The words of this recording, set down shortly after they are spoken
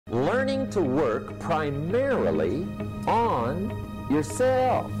learning to work primarily on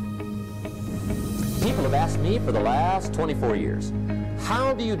yourself. People have asked me for the last 24 years,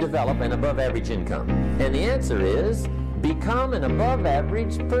 how do you develop an above-average income? And the answer is, become an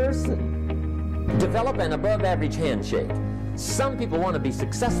above-average person. Develop an above-average handshake. Some people want to be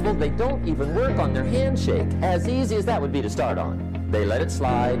successful, they don't even work on their handshake. As easy as that would be to start on. They let it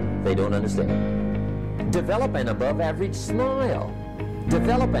slide, they don't understand. Develop an above-average smile.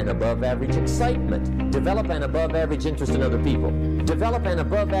 Develop an above-average excitement. Develop an above-average interest in other people. Develop an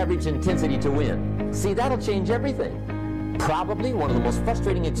above-average intensity to win. See, that'll change everything. Probably one of the most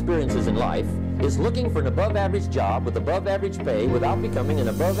frustrating experiences in life is looking for an above-average job with above-average pay without becoming an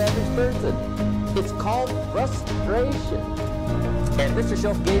above-average person. It's called frustration. And Mr.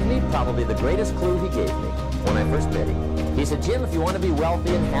 Shoaff gave me probably the greatest clue he gave me when I first met him. He said, Jim, if you want to be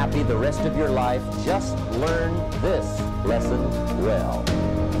wealthy and happy the rest of your life, just learn this lesson well.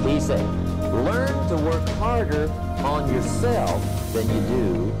 He said, learn to work harder on yourself than you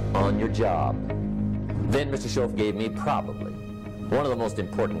do on your job. Then Mr. Shoaff gave me probably one of the most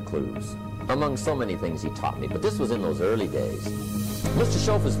important clues among so many things he taught me, but this was in those early days. Mr.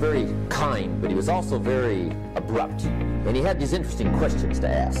 Shoaff was very kind, but he was also very abrupt, and he had these interesting questions to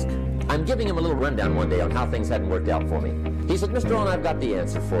ask. I'm giving him a little rundown one day on how things hadn't worked out for me. He said, Mr. Owen, I've got the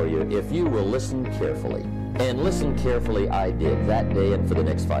answer for you if you will listen carefully. And listen carefully I did that day and for the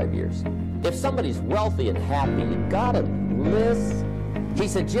next 5 years. If somebody's wealthy and happy, you gotta listen. He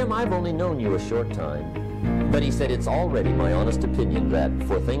said, Jim, I've only known you a short time. But he said, it's already my honest opinion that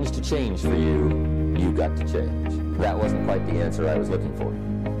for things to change for you, you've got to change. That wasn't quite the answer I was looking for.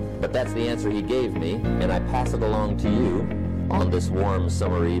 But that's the answer he gave me, and I pass it along to you on this warm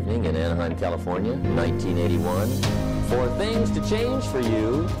summer evening in Anaheim, California, 1981. For things to change for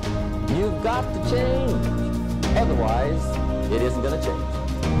you, you've got to change. Otherwise, it isn't going to change.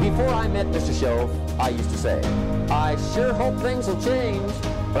 Before I met Mr. Shoaff, I used to say, I sure hope things will change,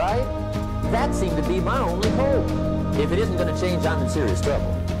 right? That seemed to be my only hope. If it isn't going to change, I'm in serious trouble.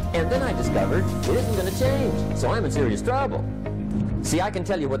 And then I discovered it isn't going to change, so I'm in serious trouble. See, I can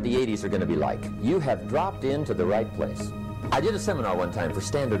tell you what the 80s are going to be like. You have dropped into the right place. I did a seminar one time for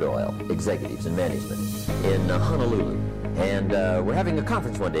Standard Oil executives and management in Honolulu. And we're having a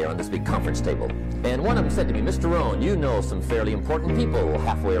conference one day on this big conference table. And one of them said to me, Mr. Rohn, you know some fairly important people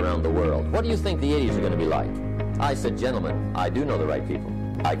halfway around the world. What do you think the 80s are going to be like? I said, gentlemen, I do know the right people.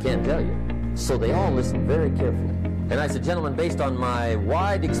 I can't tell you. So they all listened very carefully. And I said, gentlemen, based on my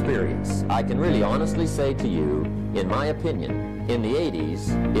wide experience, I can really honestly say to you, in my opinion, in the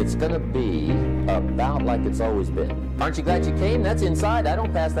 80s, it's going to be about like it's always been. Aren't you glad you came? That's inside. I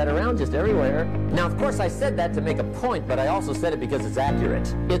don't pass that around just everywhere. Now, of course, I said that to make a point, but I also said it because it's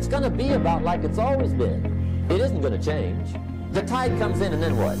accurate. It's going to be about like it's always been. It isn't going to change. The tide comes in and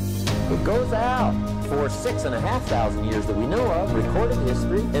then what? It goes out. For 6,500 years that we know of, recorded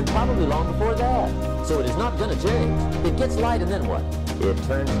history, and probably long before that. So it is not going to change. It gets light and then what? It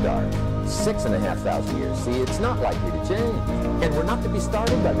turns dark. 6,500 years. See, it's not likely to change. And we're not to be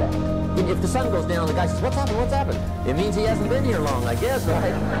startled by that. If the sun goes down, the guy says, what's happened, what's happened? It means he hasn't been here long, I guess,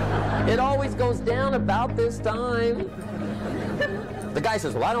 right? It always goes down about this time. The guy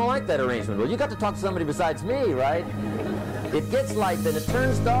says, well, I don't like that arrangement. Well, you got to talk to somebody besides me, right? It gets light, then it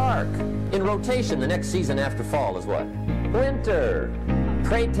turns dark. In rotation, the next season after fall is what? Winter.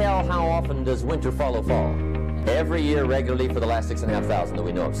 Pray tell, how often does winter follow fall? Every year regularly for the last 6,500 that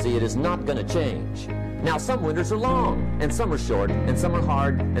we know of. See, it is not going to change. Now, some winters are long, and some are short, and some are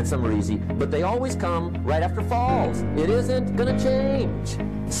hard, and some are easy, but they always come right after falls. It isn't going to change.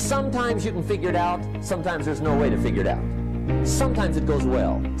 Sometimes you can figure it out. Sometimes there's no way to figure it out. Sometimes it goes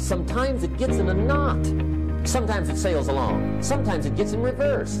well. Sometimes it gets in a knot. Sometimes it sails along. Sometimes it gets in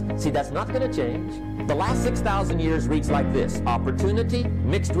reverse. See, that's not going to change. The last 6,000 years reads like this: opportunity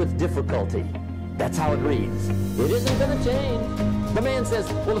mixed with difficulty. That's how it reads. It isn't going to change. The man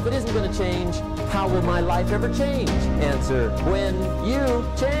says, well, if it isn't going to change, how will my life ever change? Answer, when you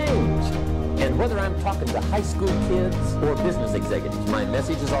change. And whether I'm talking to high school kids or business executives, my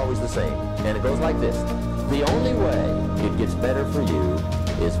message is always the same. And it goes like this: the only way it gets better for you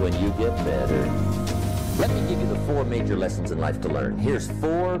is when you get better. Let me give you the 4 major lessons in life to learn. Here's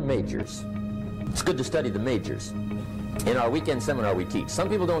 4 majors. It's good to study the majors. In our weekend seminar we teach. Some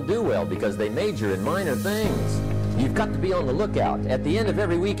people don't do well because they major in minor things. You've got to be on the lookout. At the end of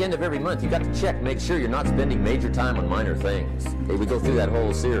every week, end of every month, you've got to check, make sure you're not spending major time on minor things. Okay, we go through that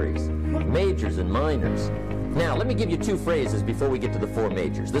whole series. Majors and minors. Now, let me give you 2 phrases before we get to the 4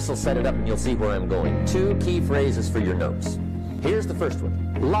 majors. This will set it up and you'll see where I'm going. 2 key phrases for your notes. Here's the first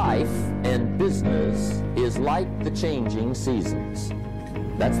one. Life and business is like the changing seasons.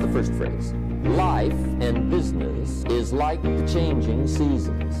 That's the first phrase. Life and business is like the changing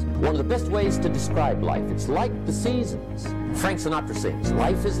seasons. One of the best ways to describe life, it's like the seasons. Frank Sinatra sings,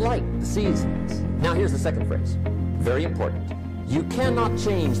 life is like the seasons. Now here's the second phrase, very important. You cannot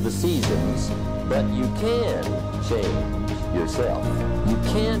change the seasons, but you can change yourself. You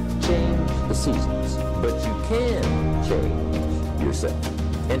can't change the seasons, but you can change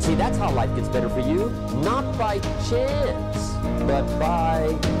yourself. And see, that's how life gets better for you, not by chance, but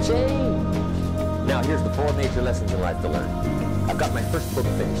by change. Now here's the 4 major lessons in life to learn. I've got my first book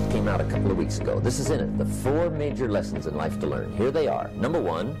finished, came out a couple of weeks ago. This is in it, the 4 major lessons in life to learn. Here they are. Number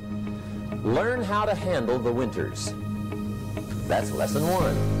 1, learn how to handle the winters. That's lesson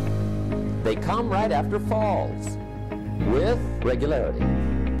 1. They come right after falls, with regularity.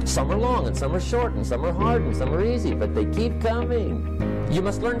 Some are long and some are short and some are hard and some are easy, but they keep coming. You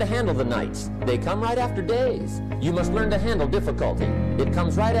must learn to handle the nights. They come right after days. You must learn to handle difficulty. It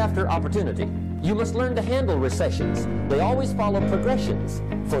comes right after opportunity. You must learn to handle recessions. They always follow progressions.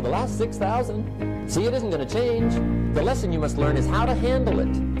 For the last 6,000, see, it isn't going to change. The lesson you must learn is how to handle it.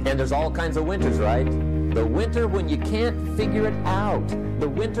 And there's all kinds of winters, right? The winter when you can't figure it out. The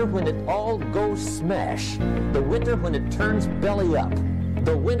winter when it all goes smash. The winter when it turns belly up.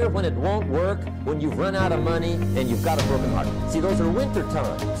 The winter when it won't work, when you've run out of money and you've got a broken heart. See, those are winter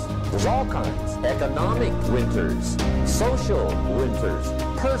times. There's all kinds. Economic winters, social winters,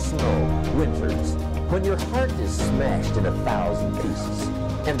 personal winters. When your heart is smashed in 1,000 pieces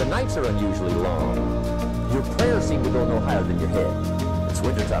and the nights are unusually long, your prayers seem to go no higher than your head. It's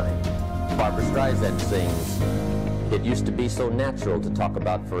winter time. Barbara Streisand sings, "It used to be so natural to talk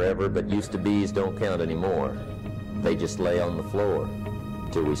about forever, but used to be's don't count anymore. They just lay on the floor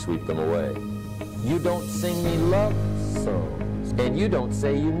till we sweep them away. You don't sing me love songs, and you don't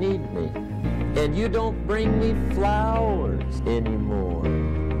say you need me, and you don't bring me flowers anymore."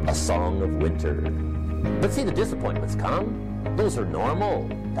 A song of winter. But see, the disappointments come. Those are normal.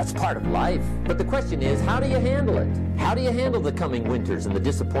 That's part of life. But the question is, how do you handle it? How do you handle the coming winters and the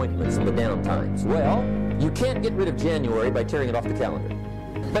disappointments and the downtimes? Well, you can't get rid of January by tearing it off the calendar.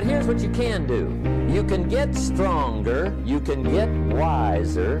 But here's what you can do. You can get stronger, you can get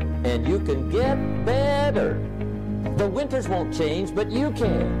wiser, and you can get better. The winters won't change, but you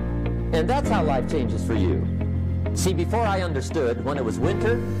can. And that's how life changes for you. See, before I understood when it was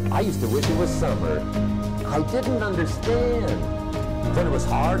winter, I used to wish it was summer. I didn't understand. When it was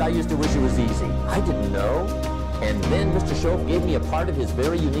hard, I used to wish it was easy. I didn't know. And then Mr. Schoaf gave me a part of his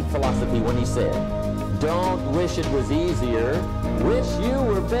very unique philosophy when he said, "Don't wish it was easier, wish you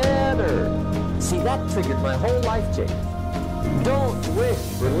were better." See, that triggered my whole life change. Don't wish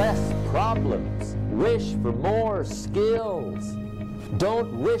for less problems, wish for more skills.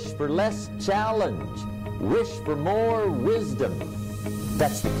 Don't wish for less challenge, wish for more wisdom.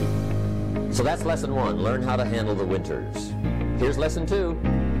 That's the key. So that's lesson 1, learn how to handle the winters. Here's lesson 2,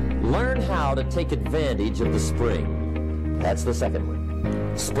 learn how to take advantage of the spring. That's the second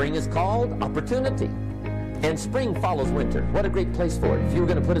one. Spring is called opportunity. And spring follows winter. What a great place for it. If you were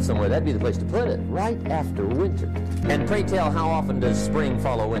going to put it somewhere, that'd be the place to put it, right after winter. And pray tell, how often does spring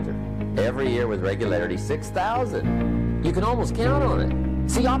follow winter? Every year with regularity, 6,000. You can almost count on it.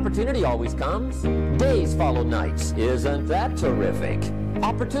 See, opportunity always comes. Days follow nights. Isn't that terrific?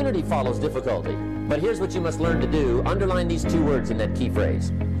 Opportunity follows difficulty. But here's what you must learn to do. Underline these 2 words in that key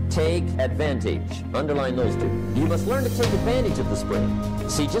phrase. Take advantage. Underline those 2. You must learn to take advantage of the spring.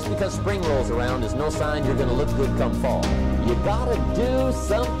 See, just because spring rolls around is no sign you're going to look good come fall. You gotta do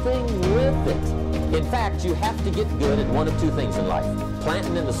something with it. In fact, you have to get good at one of 2 things in life.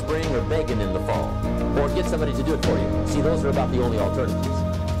 Planting in the spring or begging in the fall. Or get somebody to do it for you. See, those are about the only alternatives.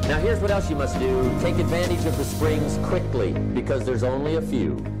 Now here's what else you must do. Take advantage of the springs quickly, because there's only a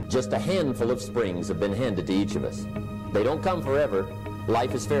few. Just a handful of springs have been handed to each of us. They don't come forever.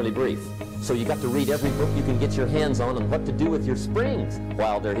 Life is fairly brief. So you got to read every book you can get your hands on what to do with your springs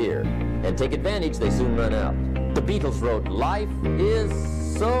while they're here. And take advantage, they soon run out. The Beatles wrote, "Life is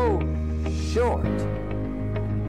so short."